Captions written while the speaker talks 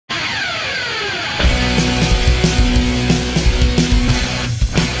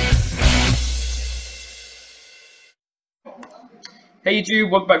Hey YouTube,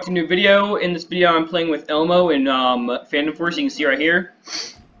 welcome back to a new video. In this video I'm playing with Elmo in Phantom Force, you can see right here.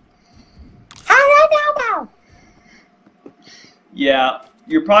 Hello, Elmo! Yeah,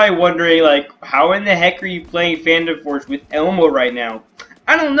 you're probably wondering, like, how in the heck are you playing Phantom Force with Elmo right now?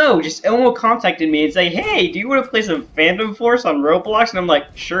 I don't know, just Elmo contacted me and said, hey, do you want to play some Phantom Force on Roblox? And I'm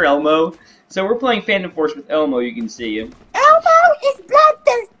like, sure, Elmo. So we're playing Phantom Force with Elmo, you can see him. Elmo is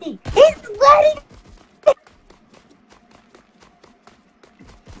bloodthirsty! He's bloody!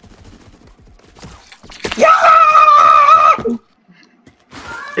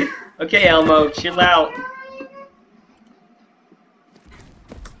 Okay, Elmo, chill out.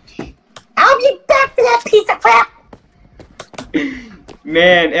 I'll be back for that piece of crap!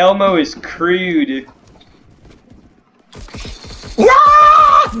 Man, Elmo is crude.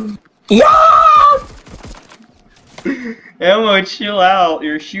 Yeah! Yeah! Elmo, chill out.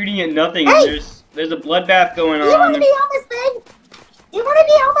 You're shooting at nothing. Hey! There's a bloodbath going Do you want to on. be Elmo's friend? Do you want to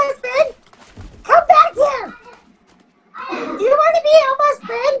be Elmo's friend? Come back here! Do you want to be Elmo's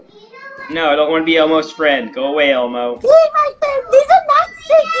friend? No, I don't want to be Elmo's friend. Go away, Elmo. Be my friend! These are not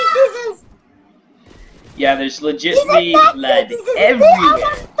safety scissors! Yeah, there's These are legitimately not blood safety scissors! Be everywhere.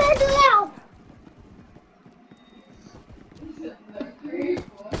 Elmo's friend now!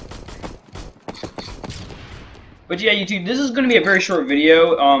 But yeah, YouTube, this is going to be a very short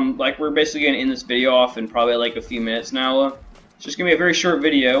video. Like, we're basically going to end this video off in probably like a few minutes now. It's just going to be a very short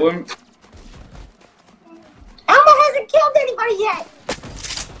video. Elmo hasn't killed anybody yet!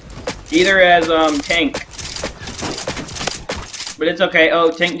 Either as, Tank. But it's okay. Oh,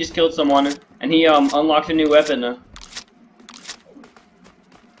 Tank just killed someone. And he, unlocked a new weapon. Elmo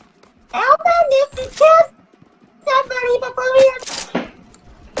needs to kill somebody before we have...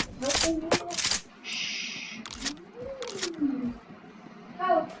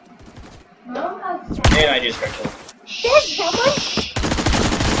 And I just got killed. There's someone!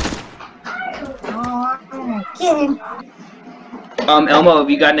 Oh, get him. Elmo, have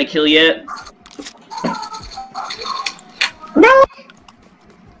you gotten a kill yet? No!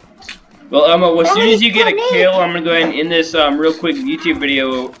 Well, Elmo, as soon as you get a kill, I'm gonna go ahead and end this real quick YouTube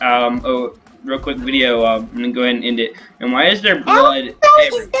video. I'm gonna go ahead and end it. And why is there blood?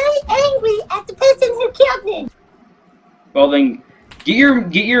 Elmo is very angry at the person who killed me. Well then, get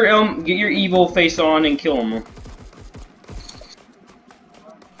your evil face on and kill him.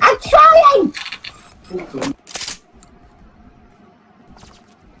 I'm trying.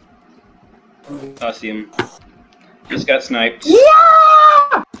 I see him. Just got sniped.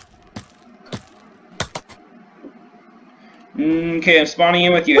 Yeah! Okay, I'm spawning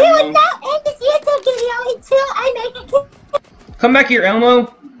in with you, We Elmo. will not end this YouTube video until I make a kill. Come back here,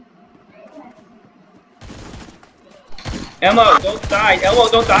 Elmo. Elmo, don't die. Elmo,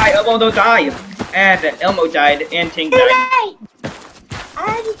 don't die. Elmo, don't die. And Elmo died, and Tank died. Hooray! I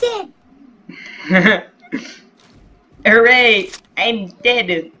already did. Hooray! I'm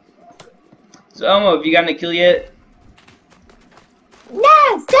dead. So Elmo, have you gotten a kill yet? No!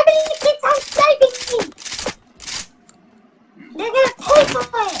 Somebody keeps on sniping me! They're gonna pay for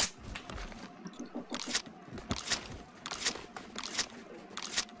it!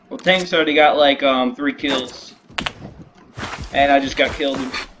 Well, Tank's already got like 3 kills, and I just got killed.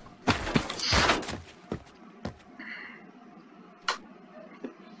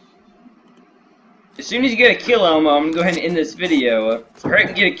 As soon as you get a kill, Elmo, I'm gonna go ahead and end this video. Hurry up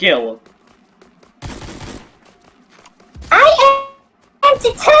and get a kill. I am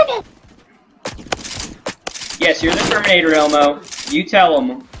determined! Yes, you're the Terminator, Elmo. You tell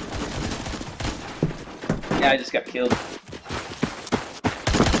him. Yeah, I just got killed.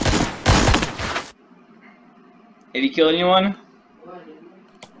 Have you killed anyone?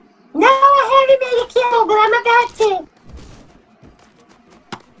 No, I haven't made a kill, but I'm about to.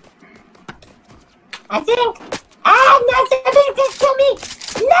 I think. No, somebody's gonna kill me!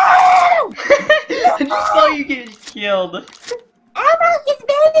 No! I just saw you get killed. Elmo is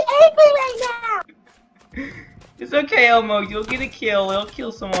very angry right now! It's okay, Elmo. You'll get a kill. It'll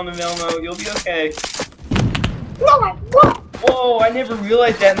kill someone, Elmo. You'll be okay. No, I won't! Whoa, I never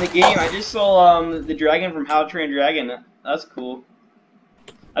realized that in the game. I just saw the dragon from How to Train a Dragon. That's cool.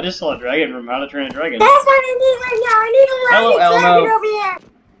 I just saw a dragon from How to Train a Dragon. That's what I need right now. I need a Hello, dragon Elmo. over here.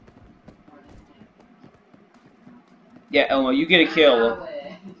 Yeah, Elmo, you get a kill.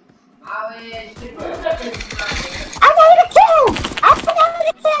 I made a kill! I made a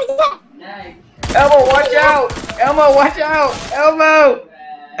kill, yeah! Elmo, watch out! Elmo, watch out! Elmo!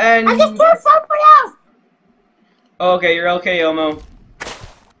 And I just killed someone else! okay, you're okay, Elmo.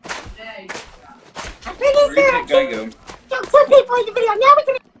 I'm pretty Where sure I did that guy killed go? 2 people in the video. Now we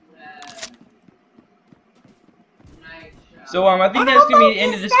can... So I think that's gonna be the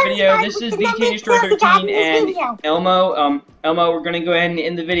end of this video. This is the Teenage Story 13 and Elmo. Elmo, we're gonna go ahead and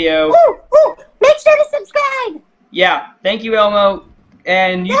end the video. Ooh, make sure to subscribe. Yeah, thank you, Elmo,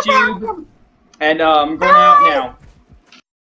 and You're YouTube. welcome. And I'm going out now.